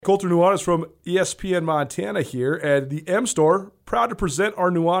Colter Nuanez from ESPN Montana here, and the M Store, proud to present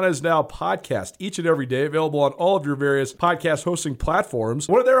our Nuanez Now podcast each and every day, available on all of your various podcast hosting platforms.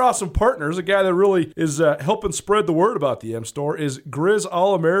 One of their awesome partners, a guy that really is helping spread the word about the M Store, is Grizz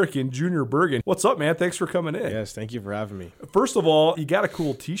All-American Junior Bergen. What's up, man? Thanks for coming in. Yes, thank you for having me. First of all, you got a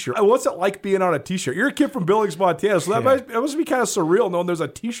cool t-shirt. What's it like being on a t-shirt? You're a kid from Billings, Montana, so that must be kind of surreal knowing there's a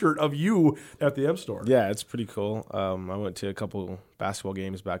t-shirt of you at the M Store. Yeah, it's pretty cool. I went to a couple basketball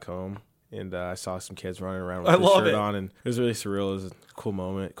games back home, and I saw some kids running around with the shirt on, and it was really surreal. It was a cool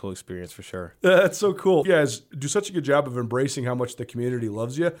moment, cool experience for sure. That's so cool. You guys do such a good job of embracing how much the community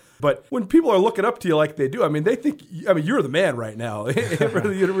loves you. But when people are looking up to you like they do, they think, you're the man right now for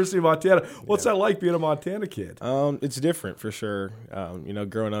the University of Montana. What's that like being a Montana kid? It's different for sure.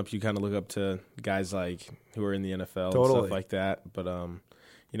 Growing up, you kind of look up to guys like who are in the NFL and stuff like that. But,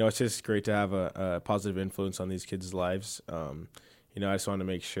 it's just great to have a positive influence on these kids' lives. I just want to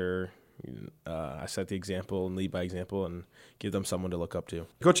make sure I set the example and lead by example and give them someone to look up to.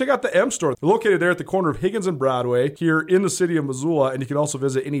 Go check out the M Store. They're located there at the corner of Higgins and Broadway here in the city of Missoula, and you can also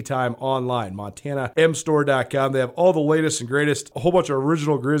visit anytime online, montanamstore.com. They have all the latest and greatest, a whole bunch of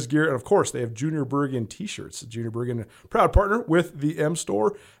original Grizz gear, and of course, they have Junior Bergen t-shirts. Junior Bergen, proud partner with the M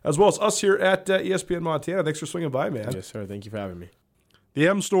Store, as well as us here at ESPN Montana. Thanks for swinging by, man. Yes, sir. Thank you for having me. The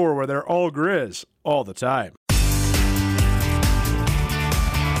M Store, where they're all Grizz all the time.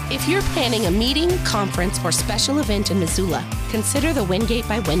 If you're planning a meeting, conference, or special event in Missoula, consider the Wingate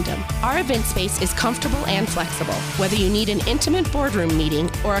by Wyndham. Our event space is comfortable and flexible. Whether you need an intimate boardroom meeting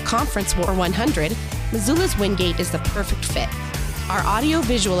or a conference for 100, Missoula's Wingate is the perfect fit. Our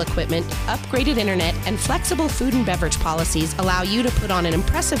audio-visual equipment, upgraded internet, and flexible food and beverage policies allow you to put on an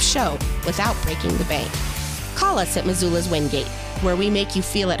impressive show without breaking the bank. Call us at Missoula's Wingate, where we make you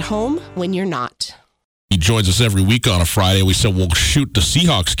feel at home when you're not. He joins us every week on a Friday. We said, well, shoot, the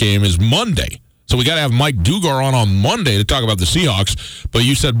Seahawks game is Monday. So we got to have Mike Dugar on Monday to talk about the Seahawks. But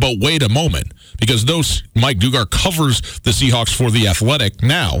you said, but wait a moment, because Mike Dugar covers the Seahawks for The Athletic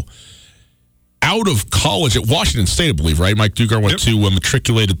now. Out of college at Washington State, I believe, right? Mike Dugar went to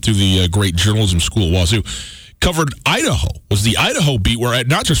matriculated through the great journalism school at Wazoo. Covered Idaho, was the Idaho beat where at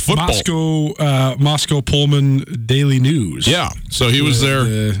not just football. Moscow Pullman Daily News. Yeah, so he was there.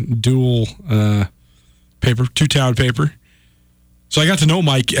 The dual paper, two-town paper. So I got to know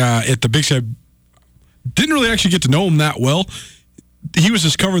Mike at the Big Sky. Didn't really actually get to know him that well. He was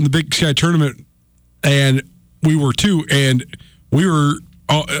just covering the Big Sky tournament, and we were too. And we were,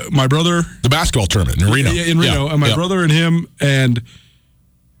 my brother. The basketball tournament in Reno. In Reno. And my brother and him and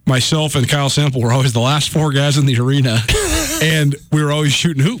myself and Kyle Sample were always the last four guys in the arena. And we were always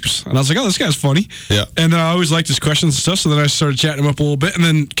shooting hoops. And I was like, oh, this guy's funny. Yeah. And I always liked his questions and stuff. So then I started chatting him up a little bit and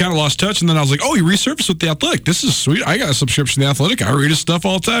then kind of lost touch. And then I was like, oh, he resurfaced with The Athletic. This is sweet. I got a subscription to The Athletic. I read his stuff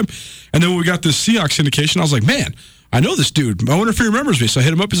all the time. And then when we got this Seahawks syndication, I was like, man, I know this dude. I wonder if he remembers me. So I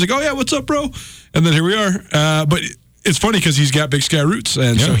hit him up. He's like, oh, yeah, what's up, bro? And then here we are. But it's funny because he's got Big Sky roots.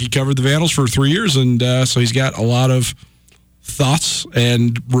 And so he covered the Vandals for 3 years. And so he's got a lot of thoughts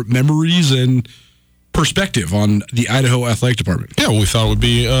and memories and perspective on the Idaho Athletic Department. Yeah, well, we thought it would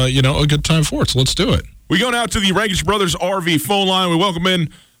be, a good time for it, so let's do it. We go now to the Rankish Brothers RV phone line. We welcome in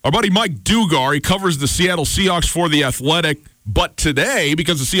our buddy Mike Dugar. He covers the Seattle Seahawks for The Athletic. But today,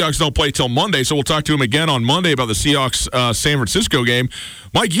 because the Seahawks don't play till Monday, so we'll talk to him again on Monday about the Seahawks San Francisco game.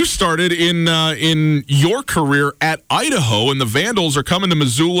 Mike, you started in your career at Idaho, and the Vandals are coming to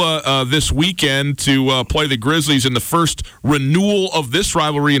Missoula this weekend to play the Grizzlies in the first renewal of this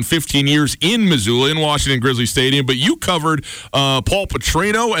rivalry in 15 years in Missoula, in Washington Grizzly Stadium. But you covered Paul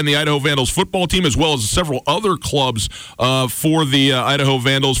Petrino and the Idaho Vandals football team, as well as several other clubs for the Idaho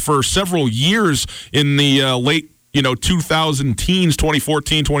Vandals for several years in the late 2000 teens,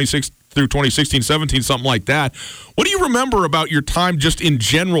 2014, 2016 through 2016, 17, something like that. What do you remember about your time just in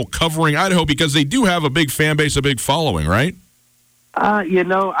general covering Idaho? Because they do have a big fan base, a big following, right?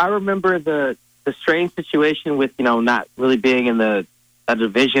 I remember the strange situation with, not really being in a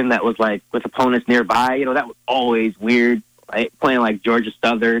division that was like with opponents nearby. That was always weird, right? Playing like Georgia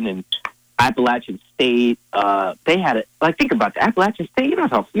Southern and Appalachian State. They had it. Like, think about that. Appalachian State. You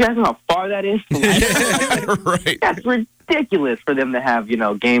guys know how far that is from right. That's ridiculous for them to have,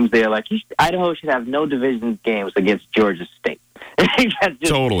 games there. Like, Idaho should have no division games against Georgia State.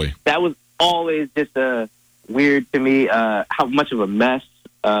 Totally. That was always just weird to me. How much of a mess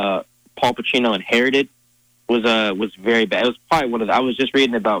Paul Petrino inherited was very bad. It was probably I was just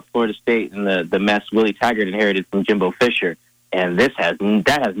reading about Florida State and the mess Willie Taggart inherited from Jimbo Fisher. And that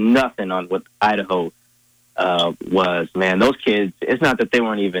has nothing on what Idaho was, man. Those kids, it's not that they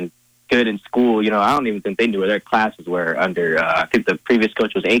weren't even good in school. You know, I don't even think they knew where their classes were under, I think the previous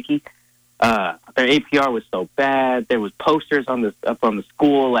coach was Akey. Their APR was so bad. There was posters up on the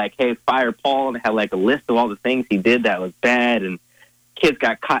school like, hey, fire Paul, and it had like a list of all the things he did that was bad, and kids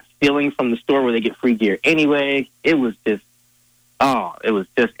got caught stealing from the store where they get free gear anyway. It was just,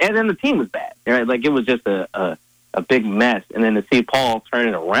 and then the team was bad, right? Like, it was just a big mess. And then to see Paul turn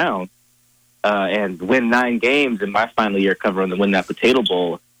it around and win 9 games in my final year covering the Win That Potato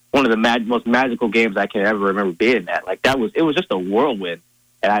Bowl, one of the most magical games I can ever remember being at. Like, it was just a whirlwind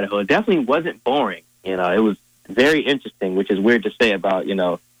at Idaho. It definitely wasn't boring. You know, it was very interesting, which is weird to say about, you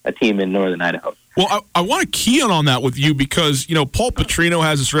know, a team in northern Idaho. Well, I want to key in on that with you because, you know, Paul Petrino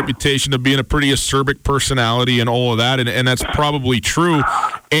has this reputation of being a pretty acerbic personality and all of that, and that's probably true.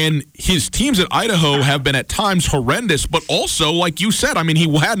 And his teams at Idaho have been at times horrendous, but also, like you said, I mean,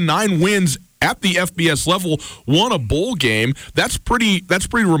 he had 9 wins at the FBS level, won a bowl game. That's pretty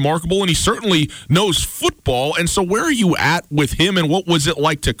remarkable, and he certainly knows football. And so where are you at with him, and what was it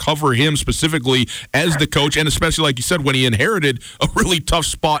like to cover him specifically as the coach, and especially, like you said, when he inherited a really tough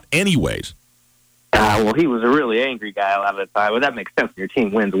spot anyways? Well, he was a really angry guy a lot of the time. Well, that makes sense when your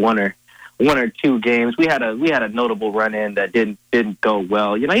team wins one or 2 games. We had a notable run-in that didn't go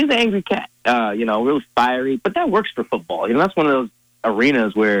well. You know, he's an angry cat, you know, really fiery, but that works for football. You know, that's one of those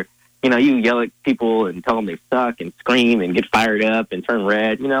arenas where, you know, you yell at people and tell them they suck and scream and get fired up and turn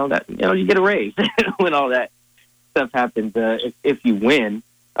red. You know, that, you know, you get a raise when all that stuff happens. If you win,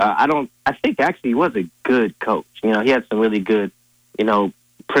 I think actually he was a good coach. You know, he had some really good, you know,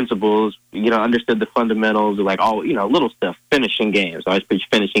 principles, you know, understood the fundamentals of, like, all, you know, little stuff, finishing games. I always preach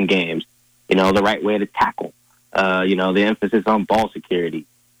finishing games, you know, the right way to tackle, you know, the emphasis on ball security,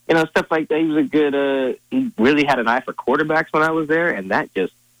 you know, stuff like that. He was a good, he really had an eye for quarterbacks when I was there, and that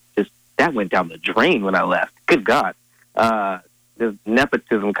that went down the drain when I left. Good God. The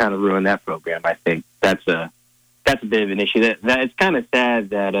nepotism kind of ruined that program, I think. That's a bit of an issue. That it's kind of sad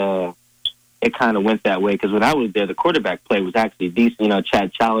that it kind of went that way, because when I was there, the quarterback play was actually decent. You know,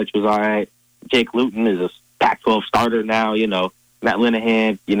 Chad Chalich was all right. Jake Luton is a Pac-12 starter now. You know, Matt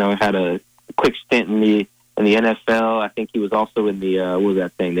Linehan, you know, had a quick stint in the NFL. I think he was also in the what was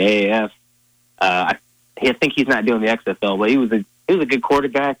that thing, the AAF. I think he's not doing the XFL, but he was a good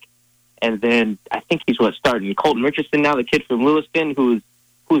quarterback. And then I think he's starting Colton Richardson now, the kid from Lewiston, who's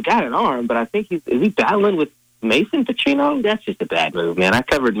got an arm, but I think is he battling with Mason Petrino? That's just a bad move, man. I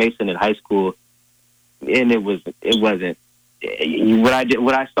covered Mason in high school, and it wasn't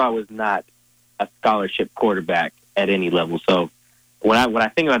what I saw was not a scholarship quarterback at any level. So when I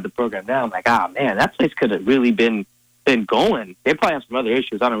think about the program now, I'm like, man, that place could have really been going. They probably have some other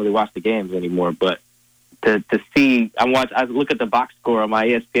issues. I don't really watch the games anymore, but to see, I look at the box score on my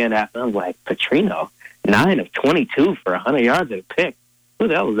ESPN app, and I'm like, Petrino, 9 of 22 for 100 yards and a pick. Who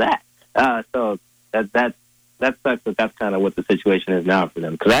the hell is that? So that sucks. That's kind of what the situation is now for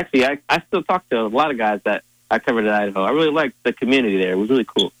them. Because actually, I still talk to a lot of guys that I covered at Idaho. I really liked the community there. It was really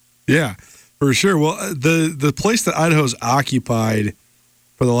cool. Yeah, for sure. Well, the place that Idaho's occupied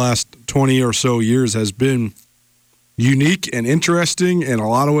for the last 20 or so years has been unique and interesting, in a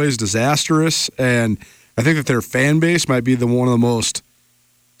lot of ways disastrous, and I think that their fan base might be one of the most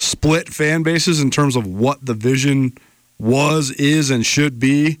split fan bases in terms of what the vision was, is, and should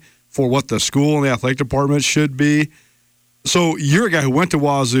be for what the school and the athletic department should be. So you're a guy who went to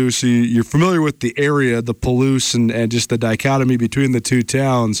Wazoo, so you're familiar with the area, the Palouse, and just the dichotomy between the two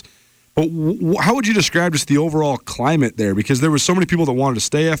towns. But how would you describe just the overall climate there? Because there were so many people that wanted to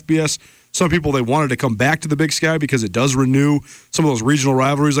stay FBS. Some people, they wanted to come back to the Big Sky because it does renew some of those regional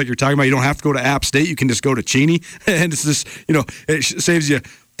rivalries like you're talking about. You don't have to go to App State. You can just go to Cheney. And it's just, you know, it saves you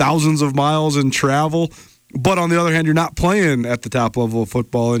thousands of miles in travel. But on the other hand, you're not playing at the top level of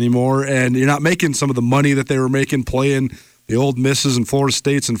football anymore, and you're not making some of the money that they were making playing the Ole Misses and Florida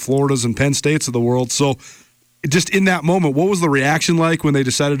States and Floridas and Penn States of the world. So just in that moment, what was the reaction like when they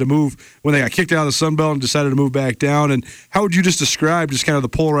decided to move, when they got kicked out of the Sun Belt and decided to move back down? And how would you just describe just kind of the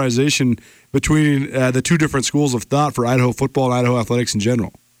polarization between the two different schools of thought for Idaho football and Idaho athletics in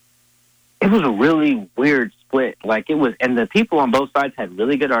general? It was a really weird split. Like, it was, and the people on both sides had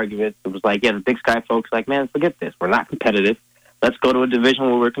really good arguments. It was like, yeah, the Big Sky folks like, man, forget this. We're not competitive. Let's go to a division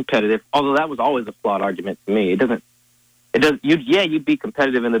where we're competitive. Although that was always a flawed argument to me. You'd be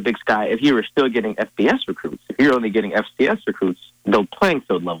competitive in the Big Sky if you were still getting FBS recruits. If you're only getting FCS recruits, they'll playing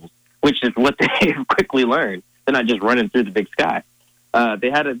field levels, which is what they quickly learned. They're not just running through the Big Sky.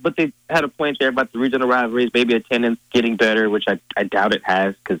 They had a point there about the regional rivalries, maybe attendance getting better, which I doubt it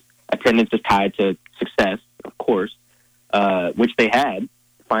has, because attendance is tied to success, of course, which they had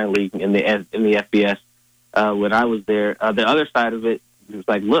finally in the FBS when I was there. The other side of it was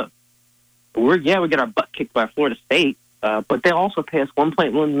like, look, we get our butt kicked by Florida State, but they also pay us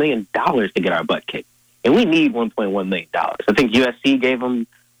 $1.1 million to get our butt kicked. And we need $1.1 million. I think USC gave them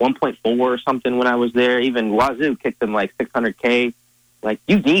 1.4 or something when I was there. Even Wazoo kicked them like $600K. Like,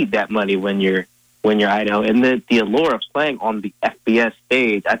 you need that money when you're Idaho. And the allure of playing on the FBS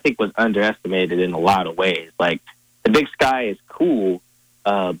stage, I think, was underestimated in a lot of ways. Like, the Big Sky is cool,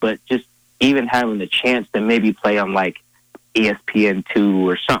 but just even having the chance to maybe play on like ESPN2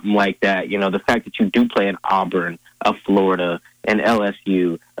 or something like that, the fact that you do play in Auburn, a Florida, an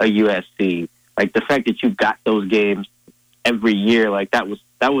LSU, a USC, like the fact that you got those games every year, like that was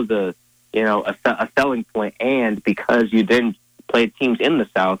a selling point. And because you didn't play teams in the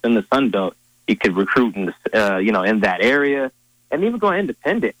South, in the Sun Belt, you could recruit in in that area, and even go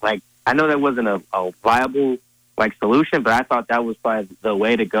independent. Like, I know that wasn't a viable solution, but I thought that was probably the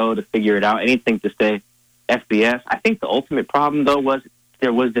way to go to figure it out. Anything to stay FBS. I think the ultimate problem though was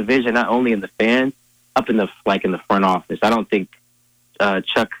there was division not only in the fans, up in the front office. I don't think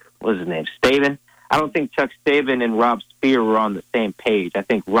Chuck, what's his name, Staven. I don't think Chuck Staven and Rob Spear were on the same page. I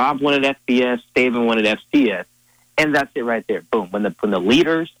think Rob wanted FBS, Staven wanted FCS, and that's it right there. Boom. When the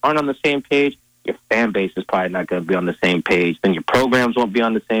leaders aren't on the same page, your fan base is probably not going to be on the same page. Then your programs won't be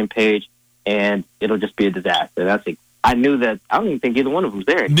on the same page, and it'll just be a disaster. That's it. I knew that. I don't even think either one of them's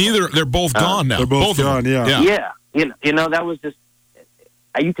there anymore. Neither. They're both gone now. They're both gone. Yeah. That was just.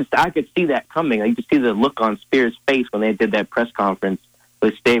 I could see that coming. You could see the look on Spears' face when they did that press conference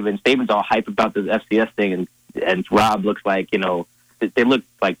with Staven. Staven's all hype about this FCS thing, and Rob looks like they looked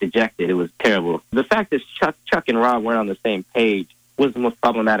like dejected. It was terrible. The fact that Chuck and Rob weren't on the same page was the most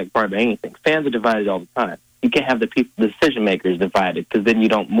problematic part of anything. Fans are divided all the time. You can't have the decision makers divided, because then you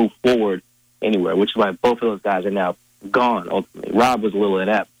don't move forward anywhere. Which is why both of those guys are now gone. Ultimately, Rob was a little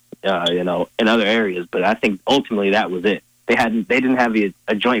inept, in other areas, but I think ultimately that was it. They didn't have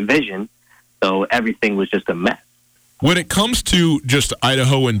a joint vision, so everything was just a mess. When it comes to just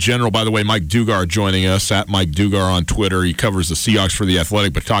Idaho in general, by the way, Mike Dugar joining us, at Mike Dugar on Twitter. He covers the Seahawks for The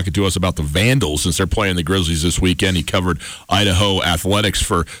Athletic, but talking to us about the Vandals since they're playing the Grizzlies this weekend. He covered Idaho athletics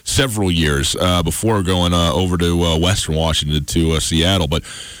for several years before going over to Western Washington to Seattle. But,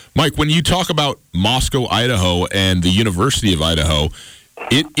 Mike, when you talk about Moscow, Idaho, and the University of Idaho,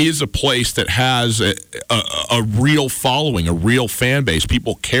 it is a place that has a real following, a real fan base.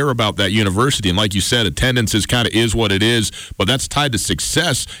 People care about that university. And like you said, attendance is what it is, but that's tied to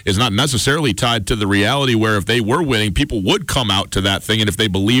success, is not necessarily tied to the reality where if they were winning, people would come out to that thing and if they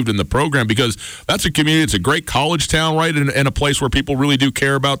believed in the program, because that's a community. It's a great college town, right? And a place where people really do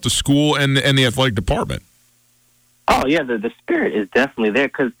care about the school and the athletic department. Oh, yeah, the spirit is definitely there,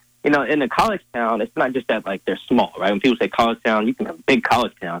 because in a college town, it's not just that, they're small, right? When people say college town, you can have a big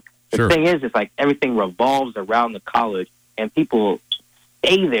college town. The thing is, it's everything revolves around the college, and people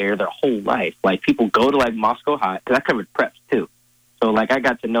stay there their whole life. People go to, Moscow High, because I covered preps, too. So, I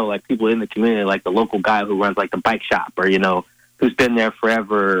got to know, people in the community, the local guy who runs, the bike shop, or, who's been there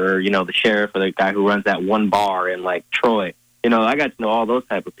forever, or, the sheriff, or the guy who runs that one bar in, Troy. I got to know all those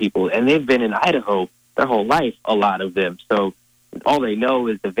type of people, and they've been in Idaho their whole life, a lot of them. So all they know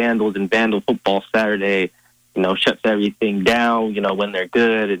is the Vandals, and Vandal football Saturday, shuts everything down, when they're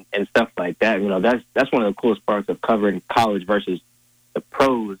good and stuff like that. That's one of the coolest parts of covering college versus the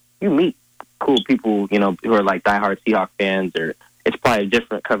pros. You meet cool people, who are diehard Seahawks fans, or it's probably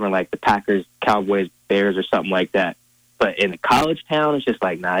different covering the Packers, Cowboys, Bears, or something like that. But in a college town, it's just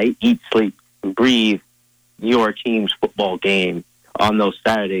nah, eat, sleep, and breathe your team's football game on those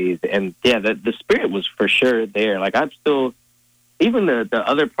Saturdays. And yeah, the spirit was for sure there. Even the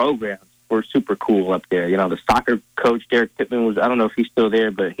other programs were super cool up there. The soccer coach, Derek Pittman, I don't know if he's still there,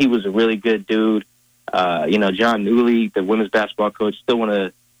 but he was a really good dude. John Newley, the women's basketball coach, still one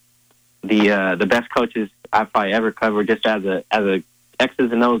of the best coaches I've probably ever covered, just as a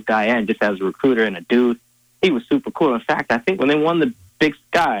X's and O's guy and just as a recruiter and a dude. He was super cool. In fact, I think when they won the Big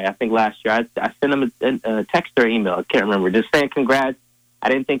Sky, I think last year, I sent him a text or email. I can't remember. Just saying congrats. I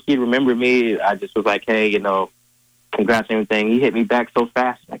didn't think he'd remember me. I just was like, hey, congrats and everything. He hit me back so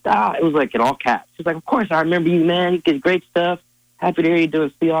fast. It was in all caps. He's like, of course, I remember you, man. You did great stuff. Happy to hear you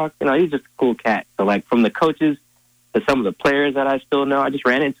doing Seahawks. He's just a cool cat. So, from the coaches to some of the players that I still know, I just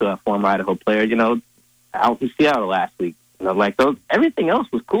ran into a former Idaho player, out in Seattle last week. Everything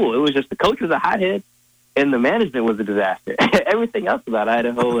else was cool. It was just the coach was a hothead and the management was a disaster. Everything else about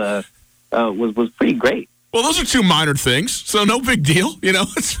Idaho was pretty great. Well, those are two minor things, so no big deal.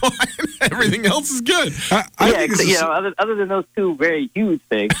 It's fine. Everything else is good. Other than those two very huge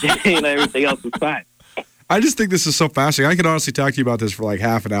things, everything else was fine. I just think this is so fascinating. I could honestly talk to you about this for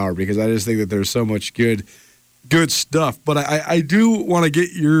half an hour, because I just think that there's so much good good stuff. But I do want to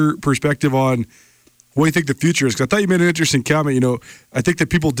get your perspective on what you think the future is. Because I thought you made an interesting comment. I think that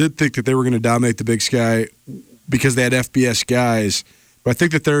people did think that they were going to dominate the Big Sky because they had FBS guys. But I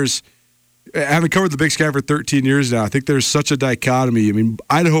think that having covered the Big Sky for 13 years now, I think there's such a dichotomy. I mean,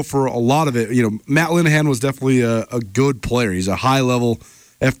 Idaho, for a lot of it, Matt Linehan was definitely a good player. He's a high-level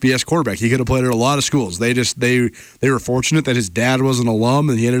FBS quarterback. He could have played at a lot of schools. They were fortunate that his dad was an alum,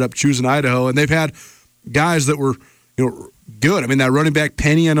 and he ended up choosing Idaho. And they've had guys that were good. I mean, that running back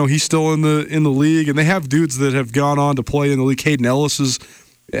Penny, I know he's still in the league, and they have dudes that have gone on to play in the league. Caden Ellis is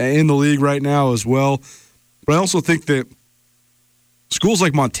in the league right now as well. But I also think that schools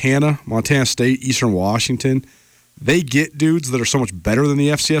like Montana State, Eastern Washington, they get dudes that are so much better than the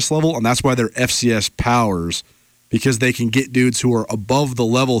FCS level, and that's why they're FCS powers, because they can get dudes who are above the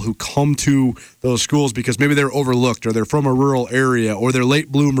level who come to those schools because maybe they're overlooked or they're from a rural area or they're late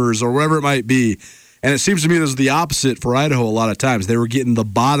bloomers or whatever it might be. And it seems to me there's the opposite for Idaho a lot of times. They were getting the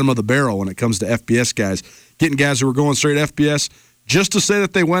bottom of the barrel when it comes to FBS guys, getting guys who were going straight FBS just to say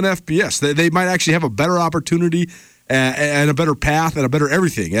that they went FBS. They might actually have a better opportunity and a better path and a better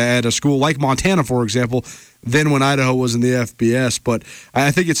everything at a school like Montana, for example, than when Idaho was in the FBS. But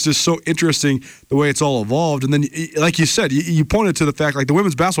I think it's just so interesting the way it's all evolved. And then, like you said, you pointed to the fact, like the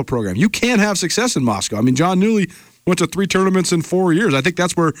women's basketball program, you can have success in Moscow. I mean, John Newley went to 3 tournaments in 4 years. I think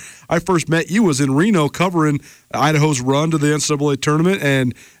that's where I first met you, was in Reno, covering Idaho's run to the NCAA tournament,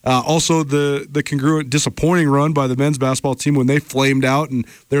 and also the congruent disappointing run by the men's basketball team when they flamed out and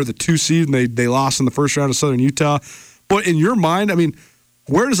they're the 2 seed and they lost in the first round of Southern Utah. But in your mind, I mean,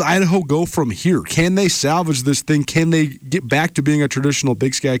 where does Idaho go from here? Can they salvage this thing? Can they get back to being a traditional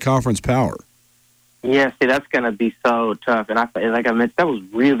Big Sky Conference power? Yeah, see, that's going to be so tough. And like I mentioned, that was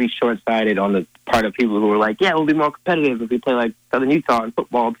really short-sighted on the part of people who were like, yeah, we'll be more competitive if we play like Southern Utah in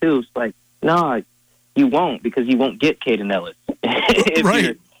football, too. It's like, no, you won't, because you won't get Caden Ellis. If right.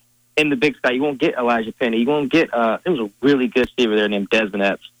 You're in the Big Sky, you won't get Elijah Penny. You won't get there was a really good receiver there named Desmond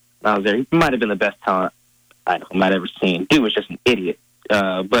Epps when I was there. He might have been the best talent Idaho might have ever seen. Dude was just an idiot.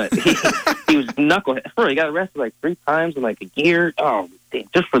 But he was knucklehead. He got arrested like 3 times in like a year. Oh,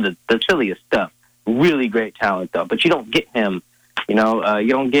 just for the silliest stuff. Really great talent, though. But you don't get him. You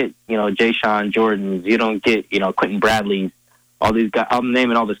don't get, Jay Sean Jordans. You don't get, Quentin Bradley's. All these guys. I'm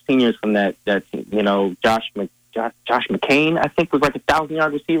naming all the seniors from that Josh McCain, I think, was like a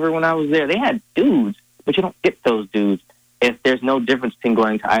 1,000-yard receiver when I was there. They had dudes, but you don't get those dudes if there's no difference between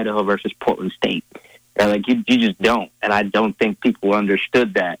going to Idaho versus Portland State. Like, you just don't. And I don't think people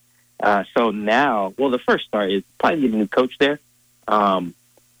understood that. So now, the first start is probably get a new coach there.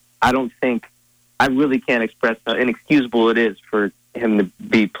 I really can't express how inexcusable it is for him to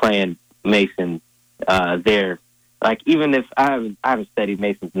be playing Mason there. Like, even if I haven't studied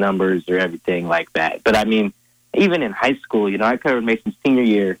Mason's numbers or everything like that, but I mean, even in high school, I covered Mason's senior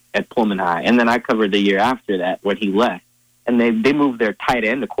year at Pullman High, and then I covered the year after that when he left, and they moved their tight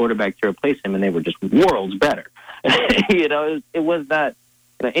end, the quarterback, to replace him, and they were just worlds better. It was not.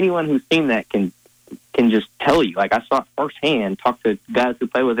 Anyone who's seen that can just tell you. Like, I saw it firsthand, talked to guys who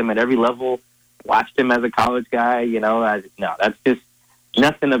play with him at every level. Watched him as a college guy, no, that's just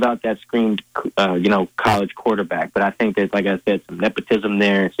nothing about that screamed, college quarterback. But I think there's, like I said, some nepotism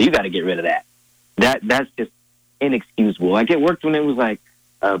there. So you got to get rid of that. That's just inexcusable. Like, it worked when it was like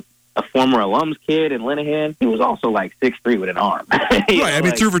a former alums kid in Linehan. He was also like 6'3" with an arm.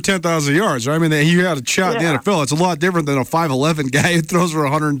 Right. Threw for 10,000 yards. Right? I mean, he had a shot in the NFL. It's a lot different than a 5'11" guy who throws for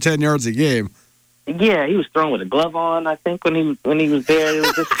 110 yards a game. Yeah, he was throwing with a glove on, I think, when he was there.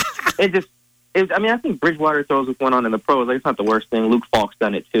 I think Bridgewater throws with one on in the pros. Like, it's not the worst thing. Luke Falk's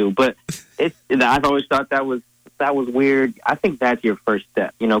done it too, but I've always thought that was weird. I think that's your first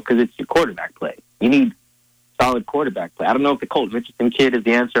step, because it's your quarterback play. You need solid quarterback play. I don't know if the Colton Richardson kid is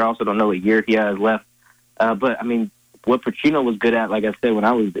the answer. I also don't know what year he has left. But I mean, what Pacino was good at, like I said, when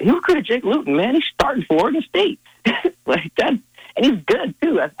I was, he was good at Jake Luton, man. He's starting for Oregon State like that, and he's good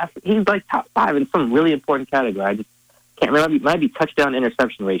too. He's like top 5 in some really important category. I just can't remember. It might be touchdown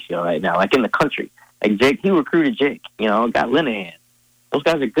interception ratio right now, like in the country. Like Jake, he recruited Jake. Got Linehan. Those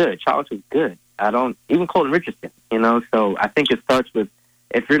guys are good. Charles is good. Even Colton Richardson. So I think it starts with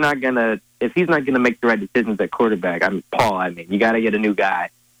if he's not gonna make the right decisions at quarterback. Paul. You got to get a new guy,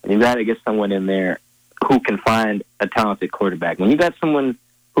 and you got to get someone in there who can find a talented quarterback. When you got someone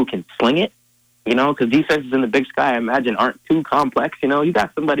who can sling it, because defenses in the Big Sky, I imagine, aren't too complex. You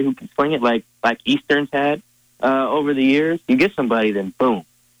got somebody who can sling it like Eastern's had. Over the years, you get somebody, then boom,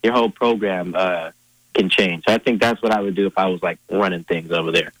 your whole program can change. So I think that's what I would do if I was like running things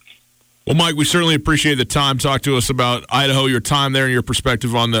over there. Well, Mike, we certainly appreciate the time. Talk to us about Idaho, your time there, and your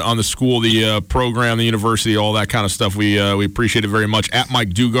perspective on the school, the program, the university, all that kind of stuff. We appreciate it very much. At Mike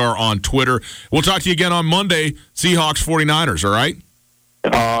Dugar on Twitter. We'll talk to you again on Monday. Seahawks 49ers, all right?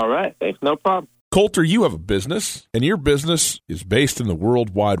 All right. Thanks. No problem. Coulter, you have a business, and your business is based in the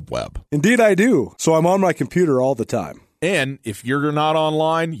World Wide Web. Indeed, I do. So I'm on my computer all the time. And if you're not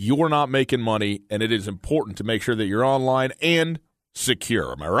online, you're not making money, and it is important to make sure that you're online and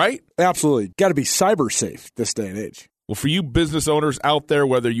secure. Am I right? Absolutely. Got to be cyber safe this day and age. Well, for you business owners out there,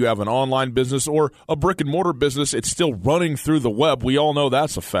 whether you have an online business or a brick-and-mortar business, it's still running through the web. We all know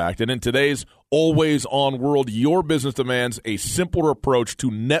that's a fact. And in today's always-on world, your business demands a simpler approach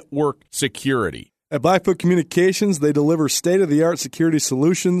to network security. At Blackfoot Communications, they deliver state-of-the-art security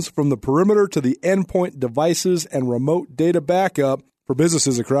solutions from the perimeter to the endpoint devices and remote data backup for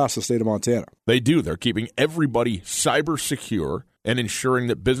businesses across the state of Montana. They do. They're keeping everybody cyber secure and ensuring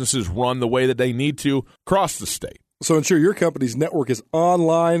that businesses run the way that they need to across the state. So ensure your company's network is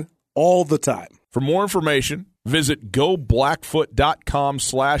online all the time. For more information, visit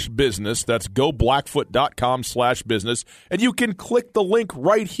goblackfoot.com/business. That's goblackfoot.com/business. And you can click the link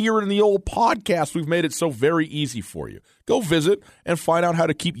right here in the old podcast. We've made it so very easy for you. Go visit and find out how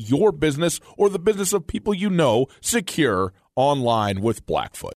to keep your business or the business of people you know secure online with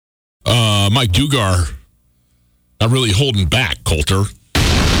Blackfoot. Mike Dugar, not really holding back, Coulter.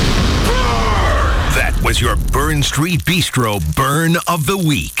 That was your Burn Street Bistro Burn of the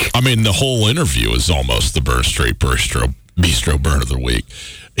Week. I mean, the whole interview is almost the Burn Street Bistro Burn of the Week.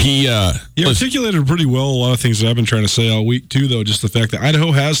 He articulated pretty well a lot of things that I've been trying to say all week, too, though. Just the fact that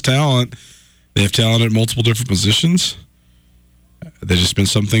Idaho has talent. They have talent at multiple different positions. There's just been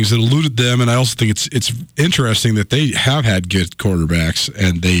some things that eluded them, and I also think it's interesting that they have had good quarterbacks,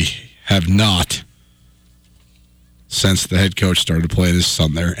 and they have not since the head coach started playing his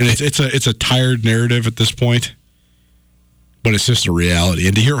son there. And it's a tired narrative at this point, but it's just a reality.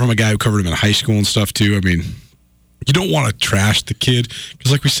 And to hear it from a guy who covered him in high school and stuff, too, I mean, you don't want to trash the kid.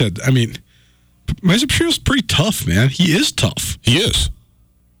 Because like we said, I mean, Mason Pacheco's pretty tough, man. He is tough. He is.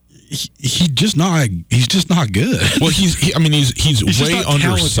 He's just not good. Well, he's way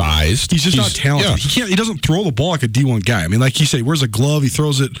undersized. He's just not talented. Yeah. He doesn't throw the ball like a D1 guy. I mean, like you say, where's a glove? He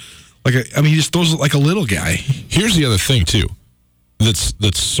throws it he just throws it like a little guy. Here's the other thing too. That's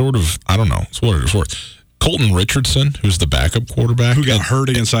sort of, I don't know. It's what it is worth. Colton Richardson, who's the backup quarterback, who got hurt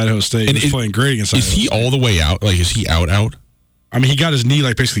against Idaho State, and was playing great against Idaho State. Is he all the way out? Like, is he out? I mean, he got his knee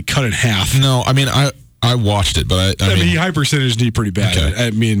basically cut in half. No, I mean, I watched it, but I mean, he hyperextended his knee pretty bad. Okay. I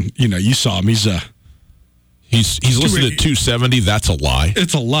mean, you saw him. He's listed at 270. That's a lie.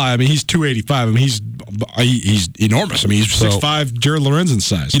 It's a lie. I mean, he's 285. I mean, he's enormous. I mean, he's 6'5", Jared Lorenzen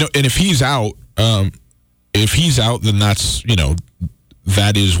size. And if he's out, then that's,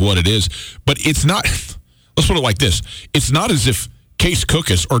 that is what it is. But it's not. Let's put it like this: it's not as if Case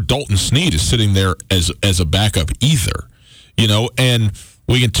Cookus or Dalton Snead is sitting there as a backup either. And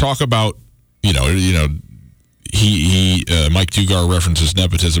we can talk about Mike Dugar references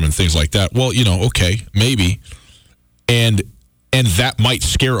nepotism and things like that. Well, okay, maybe. And that might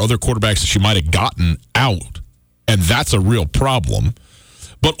scare other quarterbacks that you might have gotten out. And that's a real problem.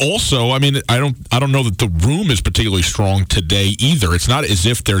 But also, I mean, I don't know that the room is particularly strong today either. It's not as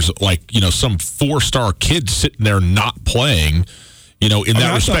if there's some 4-star kid sitting there not playing. In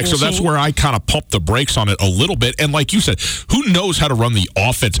that respect. So that's where I kind of pump the brakes on it a little bit. And like you said, who knows how to run the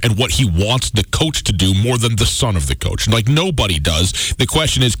offense and what he wants the coach to do more than the son of the coach? Like, nobody does. The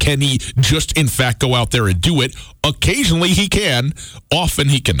question is, can he just, in fact, go out there and do it? Occasionally he can. Often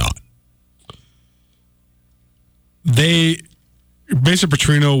he cannot. Mason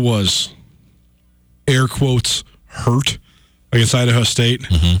Petrino was, air quotes, hurt against Idaho State.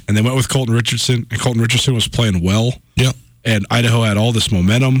 Mm-hmm. And they went with Colton Richardson. And Colton Richardson was playing well. Yeah. And Idaho had all this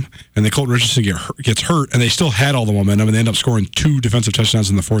momentum, and then Colton Richardson gets hurt, and they still had all the momentum, and they end up scoring 2 defensive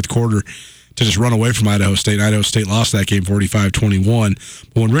touchdowns in the fourth quarter to just run away from Idaho State. And Idaho State lost that game 45-21.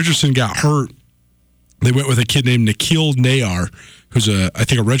 But when Richardson got hurt, they went with a kid named Nikhil Nayar, who's I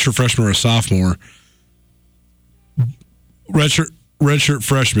think a redshirt freshman or a sophomore. Redshirt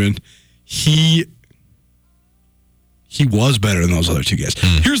freshman. He was better than those other 2 guys.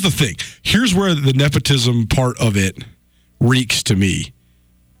 Here's the thing. Here's where the nepotism part of it reeks to me.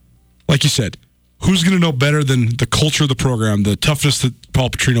 Like you said, who's going to know better than the culture of the program, the toughness that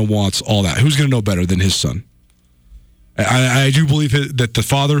Paul Petrino wants, all that? Who's going to know better than his son? I do believe that the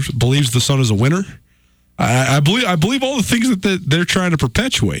father believes the son is a winner. I believe all the things that they're trying to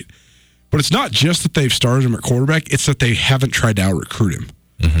perpetuate. But it's not just that they've started him at quarterback, it's that they haven't tried to out-recruit him.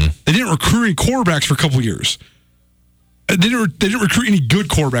 Mm-hmm. They didn't recruit any quarterbacks for a couple years. They didn't recruit any good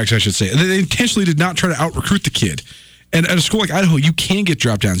quarterbacks, I should say. They intentionally did not try to out-recruit the kid. And at a school like Idaho, you can get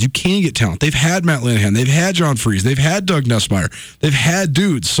drop-downs. You can get talent. They've had Matt Linehan. They've had John Freeze. They've had Doug Nussmeier. They've had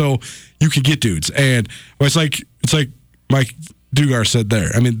dudes. So you can get dudes. And it's like Mike Dugar said there.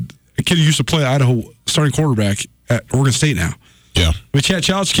 I mean, a kid who used to play Idaho starting quarterback at Oregon State now. Yeah. I mean, Chad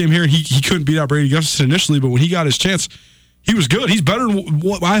Childs came here, and he couldn't beat out Brady Gustafson initially, but when he got his chance, he was good. He's better than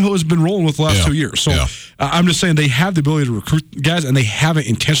what Idaho has been rolling with the last 2 years. So I'm just saying they have the ability to recruit guys, and they haven't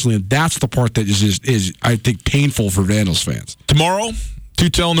intentionally, and that's the part that is I think, painful for Vandals fans. Tomorrow,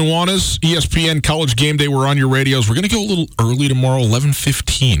 Tutel Nuanez, ESPN College Game Day. We're on your radios. We're going to go a little early tomorrow,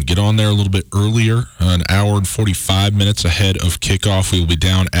 11:15. Get on there a little bit earlier, an hour and 45 minutes ahead of kickoff. We will be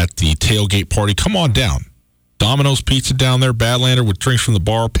down at the tailgate party. Come on down. Domino's Pizza down there, Badlander with drinks from the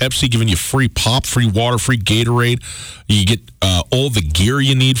bar, Pepsi giving you free pop, free water, free Gatorade. You get all the gear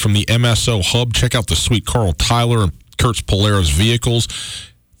you need from the MSO Hub. Check out the sweet Carl Tyler and Kurtz Polaris vehicles.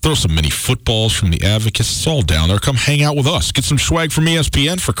 Throw some mini footballs from the Advocates. It's all down there. Come hang out with us. Get some swag from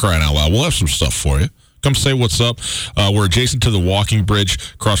ESPN for crying out loud. We'll have some stuff for you. Come say what's up. We're adjacent to the walking bridge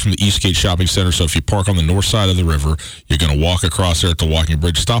across from the Eastgate Shopping Center. So if you park on the north side of the river, you're going to walk across there at the walking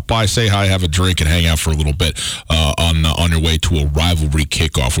bridge. Stop by, say hi, have a drink, and hang out for a little bit on your way to a rivalry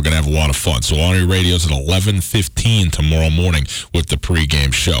kickoff. We're going to have a lot of fun. So on your radios at 11:15 tomorrow morning with the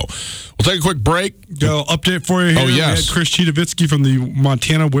pregame show. We'll take a quick break. Go update for you here. Oh, yes. We had Chris Chidovitsky from the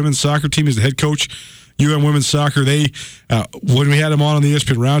Montana women's soccer team. He's the head coach. UM Women's Soccer, when we had them on the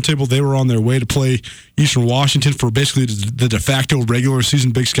ESPN Roundtable, they were on their way to play Eastern Washington for basically the de facto regular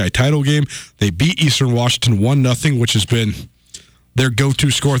season Big Sky title game. They beat Eastern Washington 1-0, which has been their go-to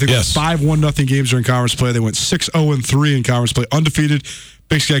score. I think yes. They went 5 1-0 games during conference play. They went 6-0-3 in conference play, undefeated.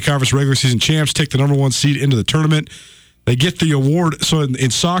 Big Sky Conference regular season champs, take the number 1 seed into the tournament. They get the award. So in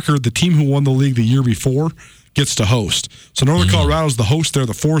soccer, the team who won the league the year before gets to host. So Northern Colorado is the host. They're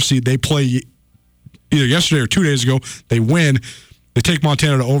the 4 seed. They play either yesterday or 2 days ago. They win. They take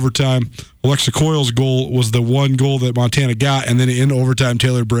Montana to overtime. Alexa Coyle's goal was the one goal that Montana got, and then in overtime,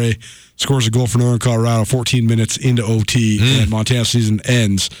 Taylor Bray scores a goal for Northern Colorado 14 minutes into OT, and Montana's season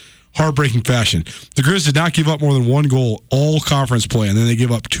ends. Heartbreaking fashion. The Grizz did not give up more than 1 goal all conference play, and then they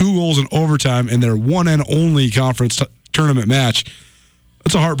give up 2 goals in overtime in their one and only conference tournament match.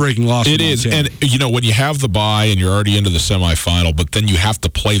 It's a heartbreaking loss. It is. And, when you have the bye and you're already into the semifinal, but then you have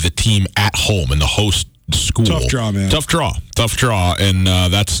to play the team at home in the host school. Tough draw, man. Tough draw. And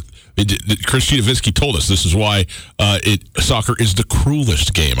that's Chris Chidovitsky told us this is why soccer is the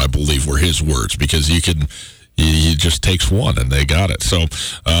cruelest game, I believe were his words, because it just takes one, and they got it. So,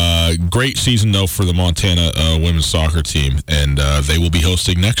 great season, though, for the Montana women's soccer team, and they will be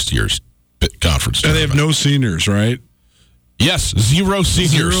hosting next year's conference tournament. And they have no seniors, right? Yes, zero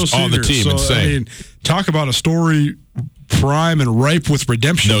seniors on the team. So, insane. Talk about a story prime and ripe with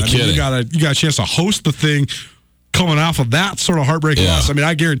redemption. No kidding. You got a chance to host the thing coming off of that sort of heartbreaking loss.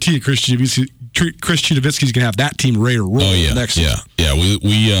 I guarantee you Chris Chidovitsky's going to have that team ready to roll next season. Yeah,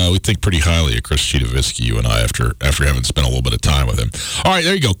 we think pretty highly of Chris Chidovitsky, you and I, after having spent a little bit of time with him. All right,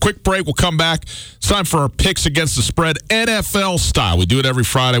 there you go. Quick break. We'll come back. It's time for our picks against the spread, NFL style. We do it every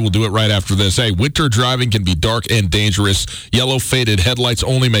Friday. We'll do it right after this. Hey, winter driving can be dark and dangerous. Yellow faded headlights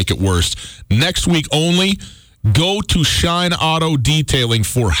only make it worse. Next week only, go to Shine Auto Detailing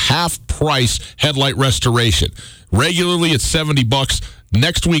for half-price headlight restoration. Regularly, it's $70.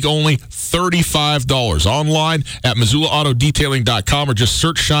 Next week only, $35. Online at MissoulaAutoDetailing.com, or just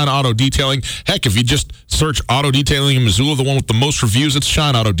search Shine Auto Detailing. Heck, if you just search Auto Detailing in Missoula, the one with the most reviews, it's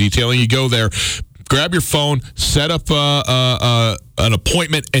Shine Auto Detailing. You go there, grab your phone, set up an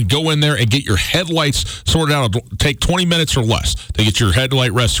appointment, and go in there and get your headlights sorted out. It'll take 20 minutes or less to get your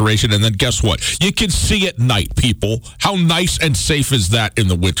headlight restoration, and then guess what? You can see at night, people. How nice and safe is that in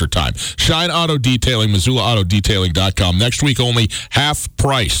the wintertime? Shine Auto Detailing, MissoulaAutoDetailing.com. Next week only, half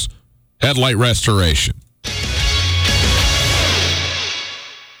price headlight restoration.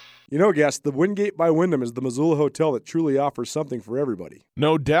 Guest, the Wingate by Wyndham is the Missoula hotel that truly offers something for everybody.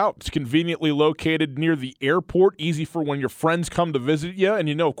 No doubt. It's conveniently located near the airport, easy for when your friends come to visit you,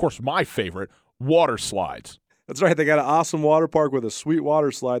 and of course, my favorite, water slides. That's right. They got an awesome water park with a sweet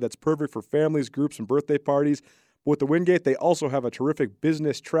water slide that's perfect for families, groups, and birthday parties. But with the Wingate, they also have a terrific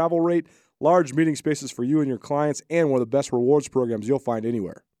business travel rate, large meeting spaces for you and your clients, and one of the best rewards programs you'll find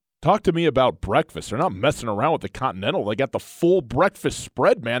anywhere. Talk to me about breakfast. They're not messing around with the Continental. They got the full breakfast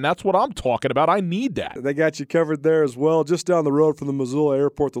spread, man. That's what I'm talking about. I need that. They got you covered there as well. Just down the road from the Missoula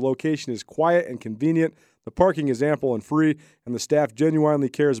Airport, the location is quiet and convenient. The parking is ample and free, and the staff genuinely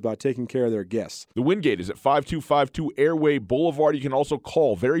cares about taking care of their guests. The Wingate is at 5252 Airway Boulevard. You can also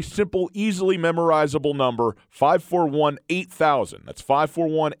call. Very simple, easily memorizable number, 541-8000. That's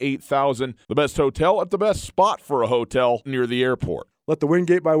 541-8000. The best hotel at the best spot for a hotel near the airport. Let the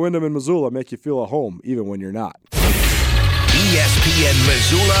Wingate by Wyndham in Missoula make you feel at home, even when you're not. ESPN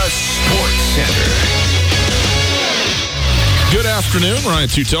Missoula Sports Center. Good afternoon. Ryan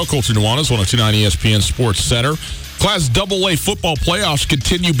Tutel, Colter Nuanez, 102.9 ESPN Sports Center. Class AA football playoffs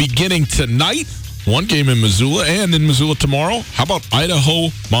continue beginning tonight. One game in Missoula and in Missoula tomorrow. How about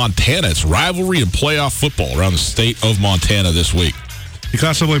Idaho, Montana? It's rivalry and playoff football around the state of Montana this week. The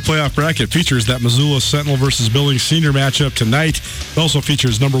Class AA playoff bracket features that Missoula Sentinel versus Billings Senior matchup tonight. It also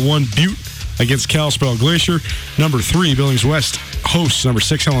features number 1 Butte against Kalispell Glacier. Number 3 Billings West hosts number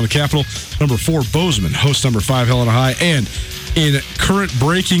 6 Helena Capital. Number 4 Bozeman hosts number 5 Helena High. And in current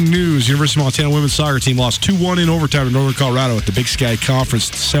breaking news, University of Montana women's soccer team lost 2-1 in overtime to Northern Colorado at the Big Sky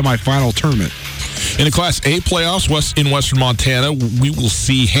Conference semifinal tournament. In the Class A playoffs in Western Montana, we will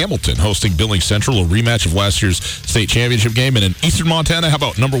see Hamilton hosting Billings Central, a rematch of last year's state championship game. And in Eastern Montana, how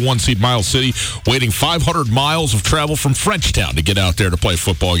about number 1 seed Miles City, waiting 500 miles of travel from Frenchtown to get out there to play a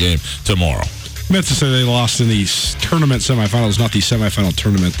football game tomorrow. I meant to say they lost in the tournament semifinals, not the semifinal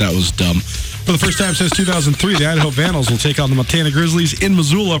tournament. That was dumb. For the first time since 2003, the Idaho Vandals will take on the Montana Grizzlies in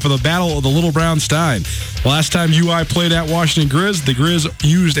Missoula for the Battle of the Little Brown Stein. The last time UI played at Washington Grizz, the Grizz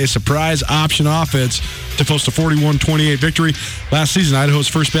used a surprise option offense to post a 41-28 victory. Last season, Idaho's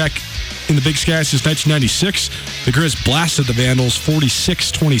first back in the Big Sky since 1996. The Grizz blasted the Vandals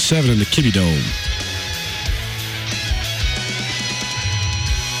 46-27 in the Kibbie Dome.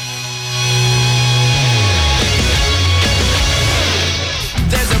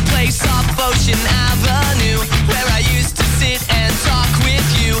 Ocean Avenue, where I used to sit and talk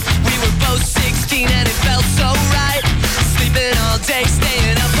with you. We were both 16 and it felt so right. Sleeping all day,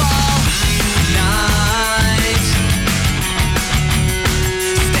 staying up all night.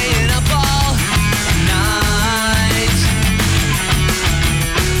 Staying up all night.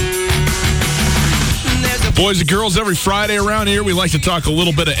 Boys and girls, every Friday around here, we like to talk a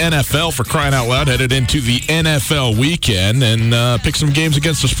little bit of NFL, for crying out loud, headed into the NFL weekend, and pick some games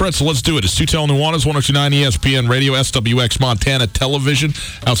against the spread. So let's do it. It's Tutel Nuanez, 102.9 ESPN Radio, SWX Montana Television.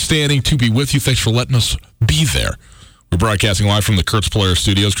 Outstanding to be with you. Thanks for letting us be there. We're broadcasting live from the Kurtz Polaris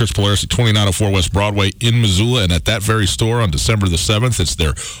Studios. Kurtz Polaris at 2904 West Broadway in Missoula. And at that very store on December the 7th, it's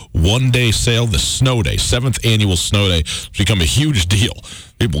their one-day sale, the Snow Day, 7th annual Snow Day. It's become a huge deal.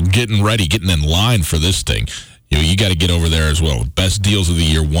 People getting ready, getting in line for this thing. You got to get over there as well. Best deals of the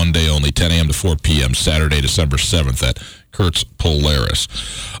year, one day only, 10 a.m. to 4 p.m., Saturday, December 7th at Kurtz Polaris.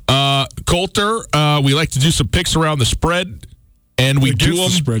 Colter, we like to do some picks around the spread, and we do them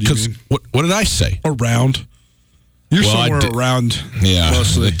because, what did I say? Around. You're somewhere around. Yeah,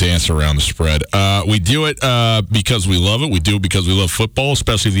 mostly. The dance around the spread. We do it because we love it. We do it because we love football,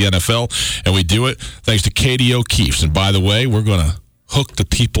 especially the NFL, and we do it thanks to Katie O'Keefe's. And by the way, we're going to hook the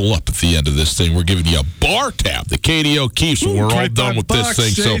people up at the end of this thing. We're giving you a bar tab, the Katie O'Keefe's, when we're all done with this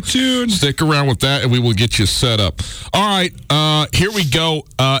thing. So tuned. Stick around with that, and we will get you set up. All right, here we go.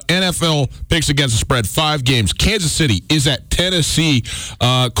 NFL picks against the spread, 5 games. Kansas City is at Tennessee.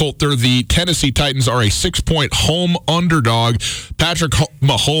 Colter, the Tennessee Titans are a 6-point home underdog. Patrick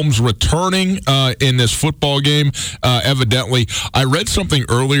Mahomes returning in this football game, evidently. I read something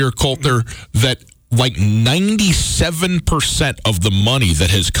earlier, Colter, that like 97% of the money that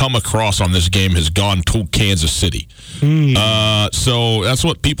has come across on this game has gone to Kansas City. So that's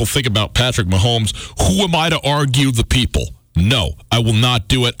what people think about Patrick Mahomes. Who am I to argue the people? No, I will not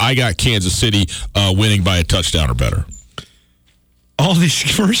do it. I got Kansas City winning by a touchdown or better. All these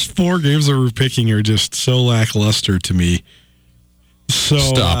first 4 games that we're picking are just so lackluster to me. So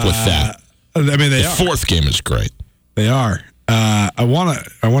stop with that. I mean, the 4th game is great. They are. I want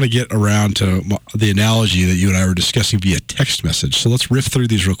to get around to the analogy that you and I were discussing via text message. So let's riff through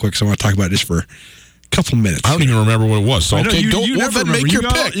these real quick. So I want to talk about this for a couple minutes. I don't even remember what it was. So okay, go. Well, then make your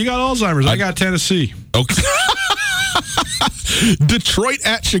pick. You got Alzheimer's. I got Tennessee. Okay. Detroit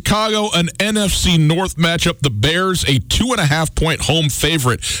at Chicago, an NFC North matchup. The Bears, a 2.5-point home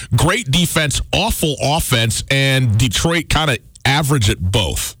favorite. Great defense, awful offense, and Detroit kind of average at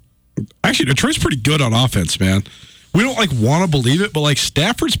both. Actually, Detroit's pretty good on offense, man. We don't want to believe it, but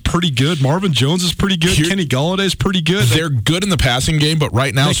Stafford's pretty good. Marvin Jones is pretty good. Kenny Galladay's pretty good. They're good in the passing game, but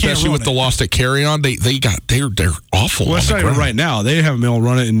right now, especially with the loss to Carry-On, they're awful. Well, it's not even right now. They haven't been able to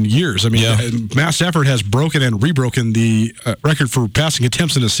run it in years. I mean, Matt Stafford has broken and rebroken the record for passing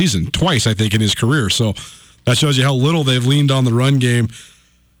attempts in a season twice, I think, in his career. So that shows you how little they've leaned on the run game.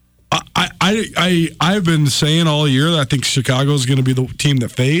 I've been saying all year that I think Chicago is going to be the team that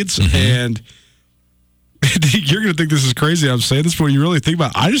fades, and you're going to think this is crazy. I'm saying this, but when you really think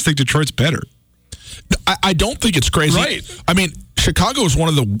about it, I just think Detroit's better. I don't think it's crazy. Right. I mean, Chicago is one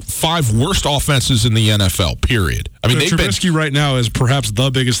of the 5 worst offenses in the NFL, period. I mean, Trubisky right now is perhaps the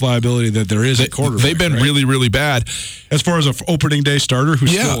biggest liability that there is at quarterback. They've been really, really bad. As far as an opening day starter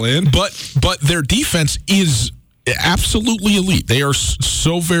who's still in. But their defense is absolutely elite. They are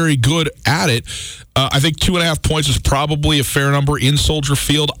so very good at it. I think 2.5 points is probably a fair number in Soldier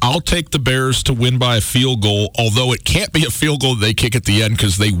Field. I'll take the Bears to win by a field goal, although it can't be a field goal they kick at the end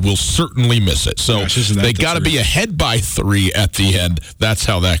because they will certainly miss it. So they got to be ahead by 3 at the end. That's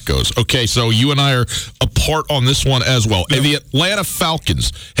how that goes. Okay, so you and I are apart on this one as well. And the Atlanta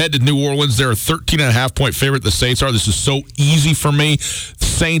Falcons head to New Orleans. They're a 13.5 point favorite. The Saints are. This is so easy for me.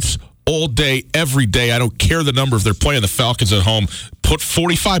 Saints all day, every day. I don't care the number if they're playing the Falcons at home. Put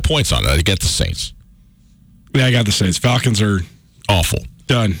 45 points on it to get the Saints. Yeah, I got the Saints. Falcons are awful.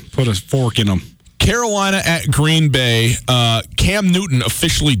 Done. Put a fork in them. Carolina at Green Bay. Cam Newton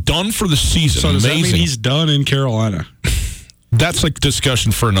officially done for the season. So does that mean he's done in Carolina? That's like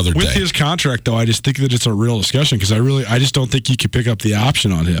discussion for another day. With his contract, though, I just think that it's a real discussion because I just don't think you can pick up the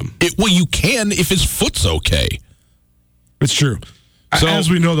option on him. Well, you can if his foot's okay. It's true. So, as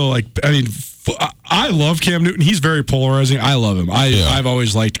we know, though, I love Cam Newton. He's very polarizing. I love him. I've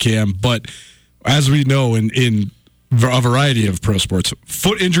always liked Cam, but as we know in a variety of pro sports,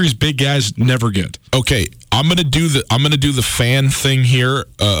 foot injuries, big guys, never good. Okay, I'm gonna do the fan thing here.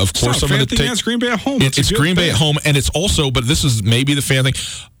 Of course, I'm gonna take. It's Green Bay at home. It's Green Bay at home, and it's also, but this is maybe the fan thing.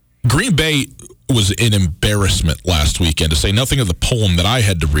 Green Bay was an embarrassment last weekend, to say nothing of the poem that I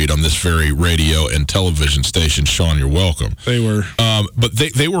had to read on this very radio and television station. Sean, you're welcome. They were, but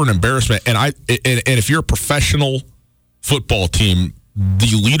they were an embarrassment. And if you're a professional football team,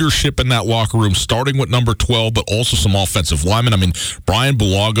 the leadership in that locker room, starting with number 12, but also some offensive linemen. I mean, Brian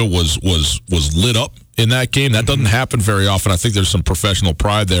Bulaga was lit up in that game. That doesn't happen very often. I think there's some professional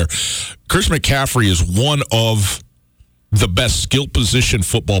pride there. Chris McCaffrey is one of the best skill position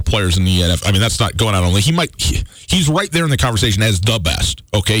football players in the NFL. I mean, that's not going out only. He's right there in the conversation as the best.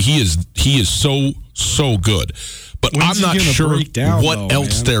 Okay, he is so good. But I'm not sure what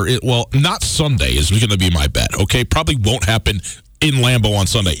else there is. Well, not Sunday is going to be my bet. Okay, probably won't happen in Lambeau on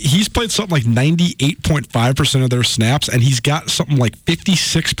Sunday. He's played something like 98.5% of their snaps, and he's got something like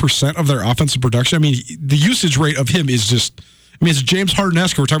 56% of their offensive production. I mean, the usage rate of him is just... I mean, it's James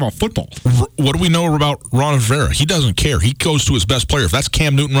Harden-esque. We're talking about football. What do we know about Ron Rivera? He doesn't care. He goes to his best player. If that's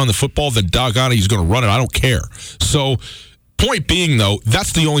Cam Newton running the football, then doggone it, he's going to run it. I don't care. So, point being, though,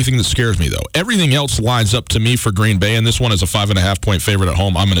 that's the only thing that scares me, though. Everything else lines up to me for Green Bay, and this one is a 5.5 point favorite at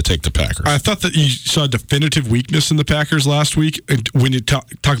home. I'm going to take the Packers. I thought that you saw a definitive weakness in the Packers last week. And when you talk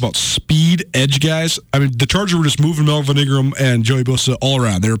about speed, edge guys, I mean, the Chargers were just moving Melvin Ingram and Joey Bosa all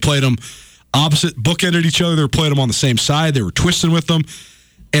around. They were playing them opposite, bookended each other. They were playing them on the same side. They were twisting with them.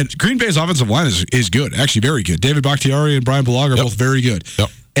 And Green Bay's offensive line is good, actually very good. David Bakhtiari and Brian Bulaga are both very good. Yep.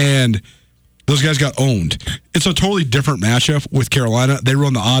 And those guys got owned. It's a totally different matchup with Carolina. They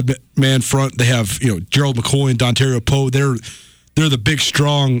run the odd man front. They have Gerald McCoy and Dontario Poe. They're the big,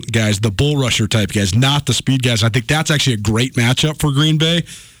 strong guys, the bull rusher type guys, not the speed guys. I think that's actually a great matchup for Green Bay.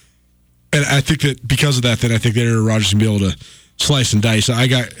 And I think that because of that, then I think that Aaron Rodgers can be able to slice and dice. I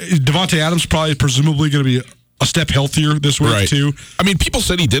got Devontae Adams presumably going to be a step healthier this week too. I mean, people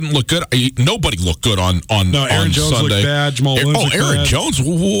said he didn't look good. Nobody looked good on no, Aaron on Jones Sunday. Looked bad. Jamal Williams looked Aaron bad. Jones.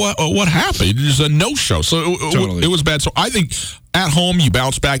 What happened? It was a no-show. So it was bad. So I think at home you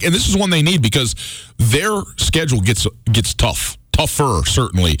bounce back, and this is one they need because their schedule gets tougher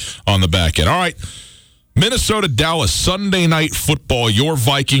certainly on the back end. All right. Minnesota, Dallas, Sunday Night Football. Your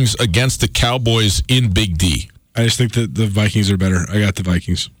Vikings against the Cowboys in Big D. I just think that the Vikings are better. I got the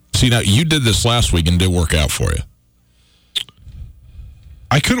Vikings. See, now, you did this last week and it did work out for you.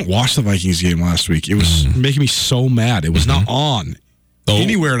 I couldn't watch the Vikings game last week. It was making me so mad. It was not on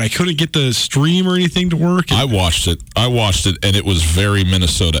anywhere, and I couldn't get the stream or anything to work. I watched it, and it was very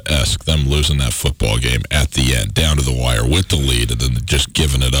Minnesota-esque, them losing that football game at the end, down to the wire with the lead, and then just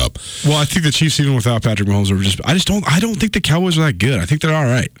giving it up. Well, I think the Chiefs, even without Patrick Mahomes, I don't think the Cowboys are that good. I think they're all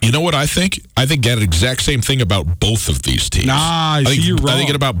right. You know what I think? I think that exact same thing about both of these teams. I think you're wrong. I think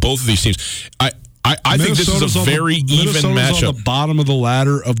it about both of these teams. I think this is a very even matchup. On the bottom of the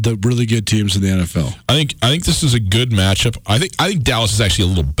ladder of the really good teams in the NFL. I think this is a good matchup. I think Dallas is actually a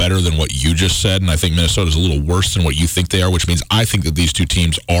little better than what you just said, and I think Minnesota is a little worse than what you think they are, which means I think that these two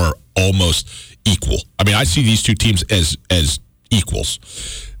teams are almost equal. I mean, I see these two teams as equals.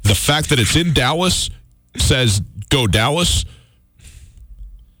 The fact that it's in Dallas says go Dallas.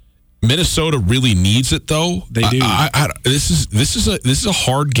 Minnesota really needs it, though. They do. This is a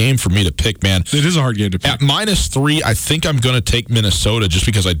hard game for me to pick, man. It is a hard game to pick. At -3, I think I'm going to take Minnesota just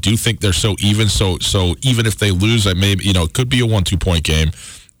because I do think they're so even. So even if they lose, it could be a 1-2 point game.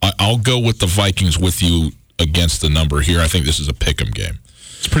 I'll go with the Vikings with you against the number here. I think this is a pick'em game.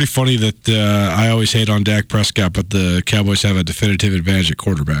 It's pretty funny that I always hate on Dak Prescott, but the Cowboys have a definitive advantage at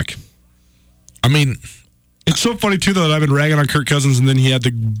quarterback. I mean, it's so funny, too, though, that I've been ragging on Kirk Cousins, and then he had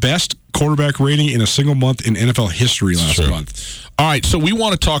the best quarterback rating in a single month in NFL history last month. All right, so we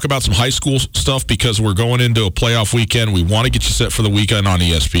want to talk about some high school stuff because we're going into a playoff weekend. We want to get you set for the weekend on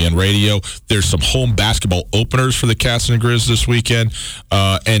ESPN Radio. There's some home basketball openers for the Cats and the Grizz this weekend,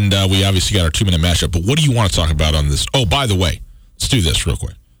 and we obviously got our 2-minute matchup. But what do you want to talk about on this? Oh, by the way, let's do this real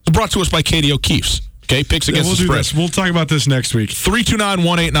quick. It's brought to us by Katie O'Keefe's. Okay, picks against the spread. We'll talk about this next week.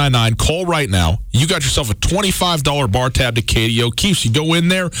 329-1899. Call right now. You got yourself a $25 bar tab to Katie O'Keefe's. You go in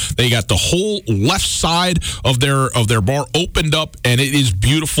there. They got the whole left side of their bar opened up, and it is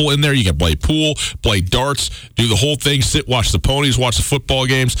beautiful in there. You can play pool, play darts, do the whole thing. Sit, watch the ponies, watch the football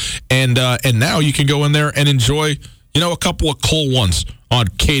games, and now you can go in there and enjoy a couple of cold ones on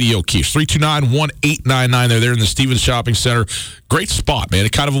Katie O'Keefe's. 329-1899. They're there in the Stevens Shopping Center. Great spot, man.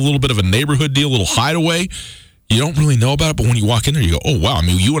 It's kind of a little bit of a neighborhood deal, a little hideaway. You don't really know about it, but when you walk in there, you go, oh, wow. I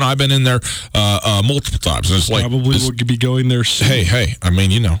mean, you and I have been in there multiple times. And it's like, probably we'll be going there soon. Hey. I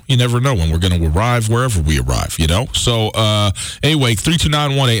mean, you never know when we're going to arrive wherever we arrive, So, anyway,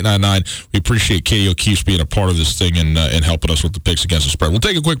 329-1899. We appreciate Katie O'Keefe's being a part of this thing and helping us with the picks against the spread. We'll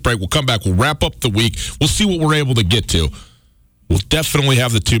take a quick break. We'll come back. We'll wrap up the week. We'll see what we're able to get to. We'll definitely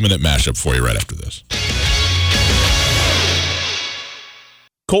have the 2-minute mashup for you right after this.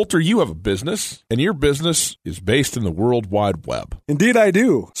 Coulter, you have a business, and your business is based in the World Wide Web. Indeed, I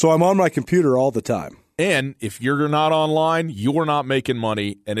do. So I'm on my computer all the time. And if you're not online, you're not making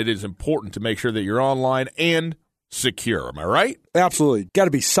money, and it is important to make sure that you're online and secure. Am I right? Absolutely. Got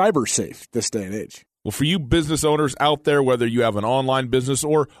to be cyber safe this day and age. Well, for you business owners out there, whether you have an online business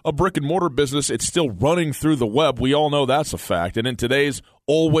or a brick-and-mortar business, it's still running through the web. We all know that's a fact. And in today's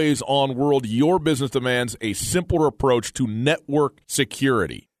always-on world, your business demands a simpler approach to network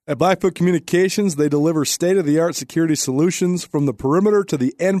security. At Blackfoot Communications, they deliver state-of-the-art security solutions from the perimeter to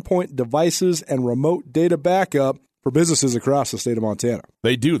the endpoint devices and remote data backup for businesses across the state of Montana.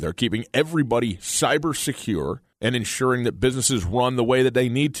 They do. They're keeping everybody cyber secure and ensuring that businesses run the way that they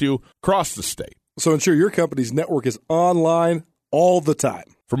need to across the state. So ensure your company's network is online all the time.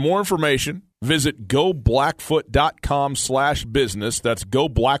 For more information, visit goblackfoot.com/business. That's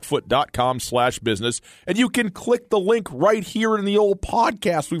goblackfoot.com/business. And you can click the link right here in the old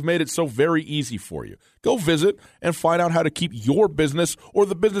podcast. We've made it so very easy for you. Go visit and find out how to keep your business or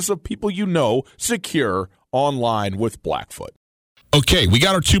the business of people you know secure online with Blackfoot. Okay, we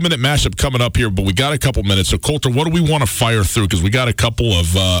got our 2-minute mashup coming up here, but we got a couple minutes. So, Coulter, what do we want to fire through? Because we got a couple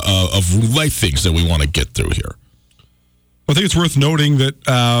of life things that we want to get through here. I think it's worth noting that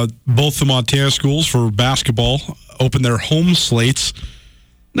both the Montana schools for basketball open their home slates.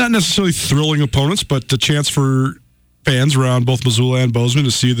 Not necessarily thrilling opponents, but the chance for fans around both Missoula and Bozeman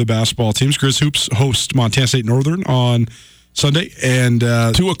to see the basketball teams. Grizz Hoops host Montana State Northern on Sunday, and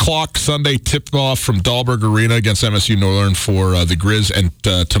 2 o'clock Sunday tip-off from Dahlberg Arena against MSU Northern for the Grizz, and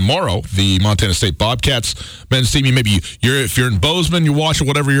tomorrow the Montana State Bobcats men's team. If you're in Bozeman, you watch it,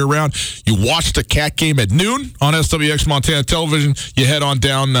 whatever you're around. You watch the Cat game at noon on SWX Montana Television. You head on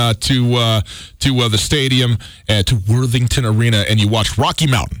down to the stadium to Worthington Arena, and you watch Rocky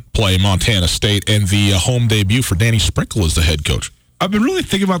Mountain play Montana State, and the home debut for Danny Sprinkle as the head coach. I've been really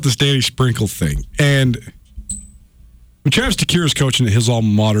thinking about this Danny Sprinkle thing, and Travis DeCuire is coaching at his alma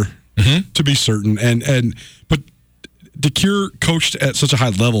mater, to be certain, but DeCuire coached at such a high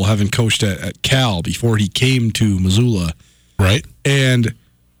level, having coached at Cal before he came to Missoula, right? And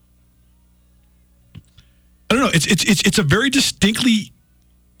I don't know, it's a very distinctly,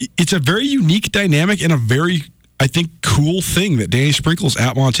 it's a very unique dynamic and a very, I think, cool thing that Danny Sprinkle's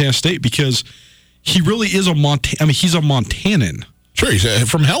at Montana State, because he really is he's a Montanan. Sure, he's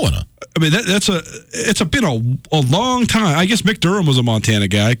from Helena. I mean, it's been a long time. I guess Mick Durham was a Montana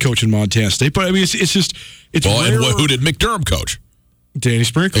guy coaching Montana State, but I mean, it's rare. And who did Mick Durham coach? Danny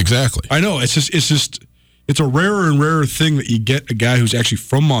Sprinkle. Exactly. I know. It's a rarer and rarer thing that you get a guy who's actually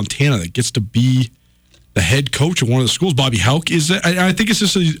from Montana that gets to be the head coach of one of the schools. Bobby Hauck is that. I think it's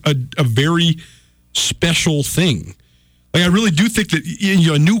just a very special thing. Like, I really do think that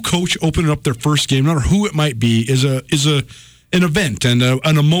a new coach opening up their first game, no matter who it might be, is an event and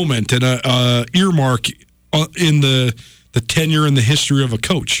a moment and a earmark in the tenure and the history of a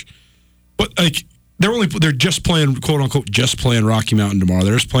coach. But like they're just playing, quote unquote, just playing Rocky Mountain tomorrow.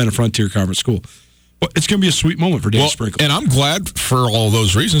 They're just playing a Frontier Conference school. But it's going to be a sweet moment for Dave Sprinkle. And I'm glad for all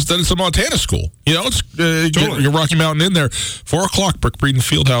those reasons that it's a Montana school. It's totally. Get Rocky Mountain in there. 4 o'clock, Brick Breeden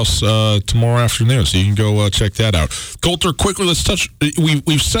Fieldhouse tomorrow afternoon, so you can go check that out. Coulter, quickly, let's touch.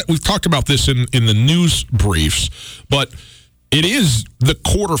 We've talked about this in the news briefs, but it is the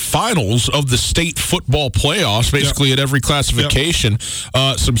quarterfinals of the state football playoffs, basically at every classification.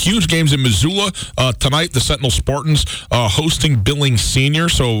 Some huge games in Missoula tonight. The Sentinel Spartans hosting Billings Senior,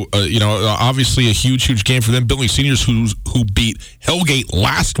 so obviously a huge game for them. Billings Seniors who beat Hellgate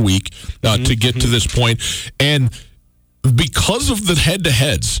last week to get to this point, and because of the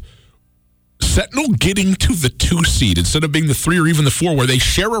head-to-heads, Sentinel getting to the 2 seed instead of being the 3 or even the 4, where they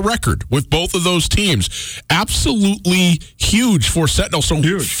share a record with both of those teams, absolutely huge for Sentinel. So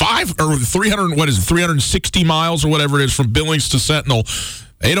 360 miles or whatever it is from Billings to Sentinel.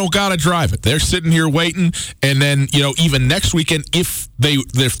 They don't got to drive it. They're sitting here waiting, and then even next weekend, if they're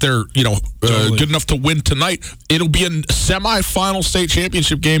good enough to win tonight, it'll be a semifinal state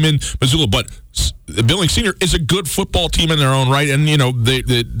championship game in Missoula. But the Billings Senior is a good football team in their own right, and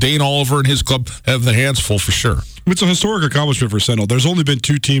Dane Oliver and his club have their hands full for sure. It's a historic accomplishment for Sentinel. There's only been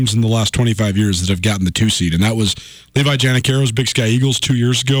 2 teams in the last 25 years that have gotten the 2 seed, and that was Levi Janicaro's Big Sky Eagles 2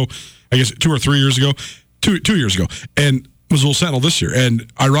 years ago. I guess 2 or 3 years ago, 2 years ago, and Missoula Sentinel this year.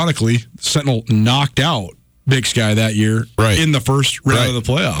 And ironically, Sentinel knocked out Big Sky that year in the first round of the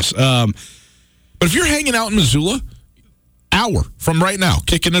playoffs. But if you're hanging out in Missoula, hour from right now,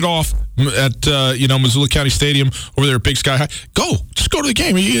 kicking it off at Missoula County Stadium over there at Big Sky High, just go to the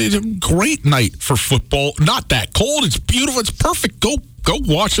game. It's a great night for football. Not that cold. It's beautiful. It's perfect. Go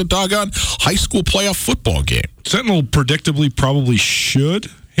watch a doggone high school playoff football game. Sentinel predictably probably should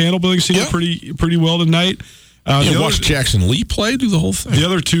handle Billings Senior pretty well tonight. Watch Jackson Lee play, do the whole thing. The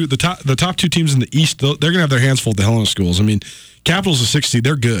other 2, the top 2 teams in the East, they're going to have their hands full at the Helena schools. I mean, Capital's a 6 seed.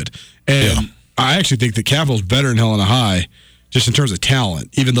 They're good. And I actually think that Capital's better than Helena High just in terms of talent,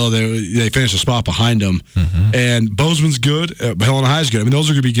 even though they finished a spot behind them. Mm-hmm. And Bozeman's good. Helena High's good. I mean, those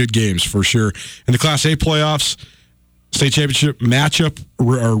are going to be good games for sure. In the Class A playoffs, state championship rematch,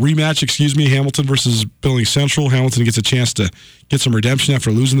 Hamilton versus Billings Central. Hamilton gets a chance to get some redemption after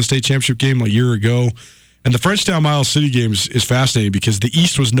losing the state championship game a year ago. And the Frenchtown Miles City game is fascinating because the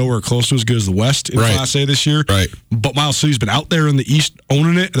East was nowhere close to as good as the West in Class A this year. Right. But Miles City's been out there in the East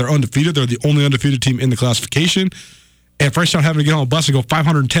owning it. They're undefeated. They're the only undefeated team in the classification. And Frenchtown having to get on a bus and go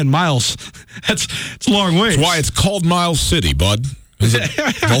 510 miles. It's a long way. That's why it's called Miles City, bud. There's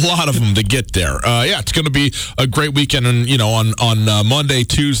a lot of them to get there. It's going to be a great weekend. And, on Monday,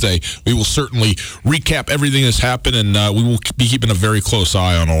 Tuesday, we will certainly recap everything that's happened, and we will be keeping a very close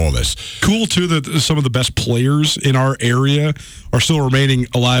eye on all of this. Cool, too, that some of the best players in our area are still remaining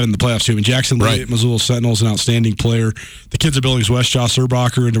alive in the playoffs, too. I mean, Jackson Lee at Missoula Sentinel is an outstanding player. The kids at Billings West, Josh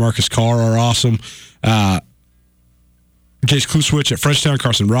Urbacher and DeMarcus Carr, are awesome. Jace Kluswich at Frenchtown,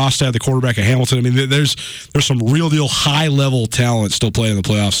 Carson Rostad, the quarterback at Hamilton. I mean, there's some real deal high level talent still playing in the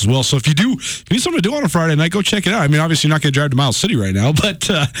playoffs as well. So if you need something to do on a Friday night, go check it out. I mean, obviously you're not going to drive to Miles City right now, but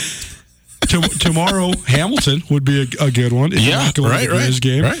tomorrow Hamilton would be a good one. If you're not going to the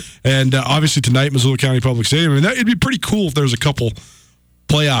game. Right. And obviously tonight Missoula County Public Stadium. I mean, it'd be pretty cool if there was a couple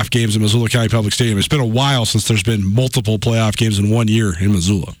playoff games in Missoula County Public Stadium. It's been a while since there's been multiple playoff games in 1 year in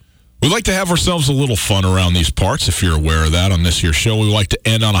Missoula. We like to have ourselves a little fun around these parts, if you're aware of that, on this here show. We like to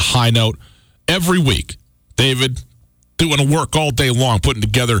end on a high note every week. David, doing work all day long, putting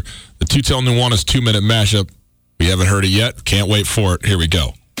together the Tutel Nuanez 2-minute mashup. We haven't heard it yet. Can't wait for it. Here we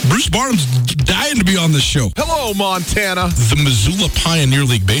go. Bruce Barnum's dying to be on this show. Hello, Montana. The Missoula Pioneer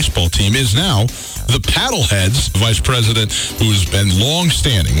League baseball team is now the Paddleheads. Vice President, who's been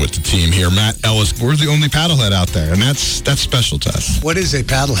long-standing with the team here, Matt Ellis. We're the only paddlehead out there, and that's special to us. What is a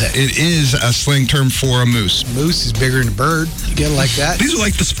paddlehead? It is a slang term for a moose. Moose is bigger than a bird. You get it like that? These are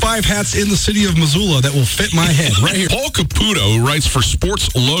like the 5 hats in the city of Missoula that will fit my head right here. Paul Caputo, who writes for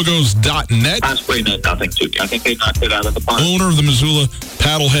sportslogos.net. Honestly, nothing to do. I think they knocked it out of the park. Owner of the Missoula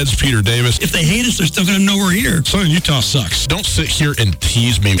Paddleheads, Peter Davis. If they hate us, they're still going to know we're here. Southern Utah sucks. Don't sit here and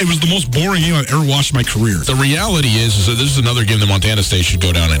tease me. It was the most boring game I've ever watched in my career. The reality is that this is another game that Montana State should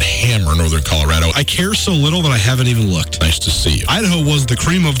go down and hammer Northern Colorado. I care so little that I haven't even looked. Nice to see you. Idaho was the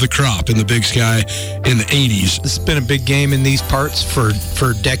cream of the crop in the Big Sky in the 80s. This has been a big game in these parts for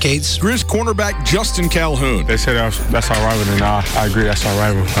decades. Grizz cornerback Justin Calhoun. They said that's our rival, and I agree that's our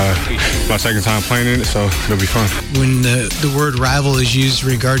rival. My second time playing in it, so it'll be fun. When the word rival is used in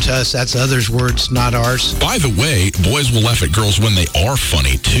regard to us, that's others' words, not ours. By the way, boys will laugh at girls when they are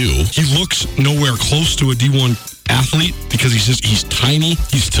funny, too. He looks nowhere close to a D1 athlete because he's tiny.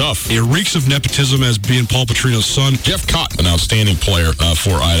 He's tough. It reeks of nepotism as being Paul Petrino's son. Jeff Cotton, an outstanding player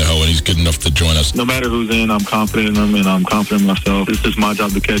for Idaho, and he's good enough to join us. No matter who's in, I'm confident in them, and I'm confident in myself. It's just my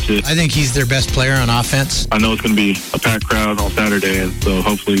job to catch it. I think he's their best player on offense. I know it's going to be a packed crowd on Saturday, and so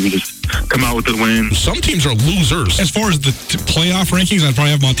hopefully we just come out with the win. Some teams are losers. As far as the playoff rankings, I'd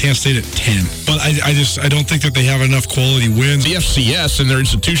probably have Montana State at 10. But I don't think that they have enough quality wins. The FCS and their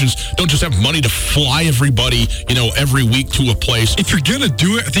institutions don't just have money to fly everybody, every week to a place. If you're going to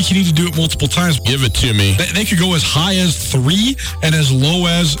do it, I think you need to do it multiple times. Give it to me. They could go as high as 3 and as low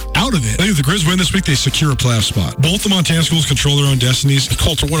as out of it. I think if the Grizz win this week, they secure a playoff spot. Both the Montana schools control their own destinies.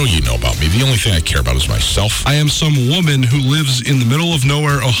 Coulter, what do you know about me? The only thing I care about is myself. I am some woman who lives in the middle of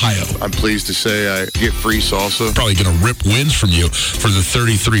nowhere, Ohio. I'm pleased to say I get free salsa. Probably going to rip wins from you for the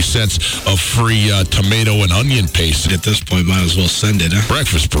 33 cents of free tomato and onion paste. At this point, might as well send it. Huh?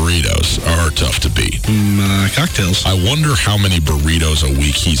 Breakfast burritos are tough to beat. Cocktails. I wonder how many burritos a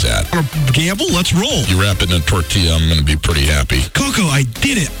week he's at. Gamble? Let's roll. You wrap it in a tortilla, I'm going to be pretty happy. Coco, I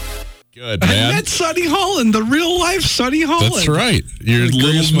did it. Good, man. I met Sonny Holland, the real life Sonny Holland. That's right. Your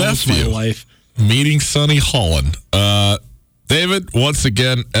little nephew. Life. Meeting Sonny Holland. David, once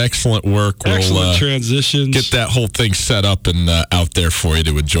again, excellent work. Excellent transitions. Get that whole thing set up and out there for you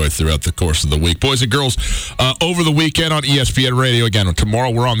to enjoy throughout the course of the week. Boys and girls, over the weekend on ESPN Radio. Again,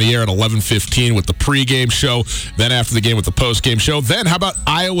 tomorrow we're on the air at 11:15 with the pregame show. Then after the game with the postgame show. Then how about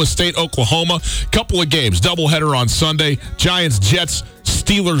Iowa State, Oklahoma? Couple of games. Doubleheader on Sunday. Giants, Jets,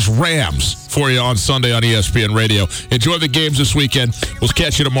 Steelers, Rams for you on Sunday on ESPN Radio. Enjoy the games this weekend. We'll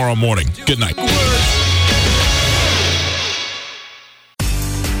catch you tomorrow morning. Good night.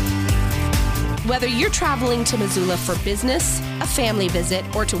 Whether you're traveling to Missoula for business, a family visit,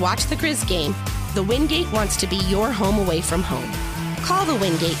 or to watch the Grizz game, the Wingate wants to be your home away from home. Call the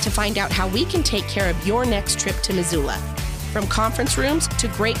Wingate to find out how we can take care of your next trip to Missoula. From conference rooms to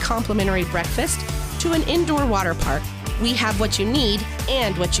great complimentary breakfast to an indoor water park, we have what you need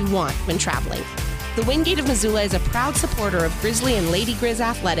and what you want when traveling. The Wingate of Missoula is a proud supporter of Grizzly and Lady Grizz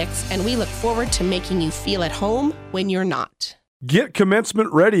athletics, and we look forward to making you feel at home when you're not. Get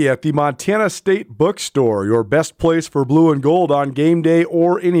commencement ready at the Montana State Bookstore, your best place for blue and gold on game day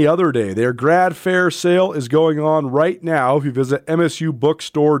or any other day. Their grad fair sale is going on right now if you visit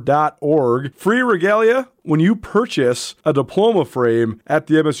msubookstore.org. Free regalia when you purchase a diploma frame at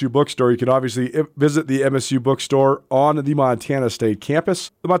the MSU Bookstore. You can obviously visit the MSU Bookstore on the Montana State campus.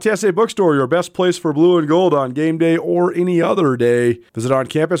 The Montana State Bookstore, your best place for blue and gold on game day or any other day. Visit on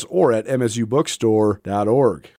campus or at msubookstore.org.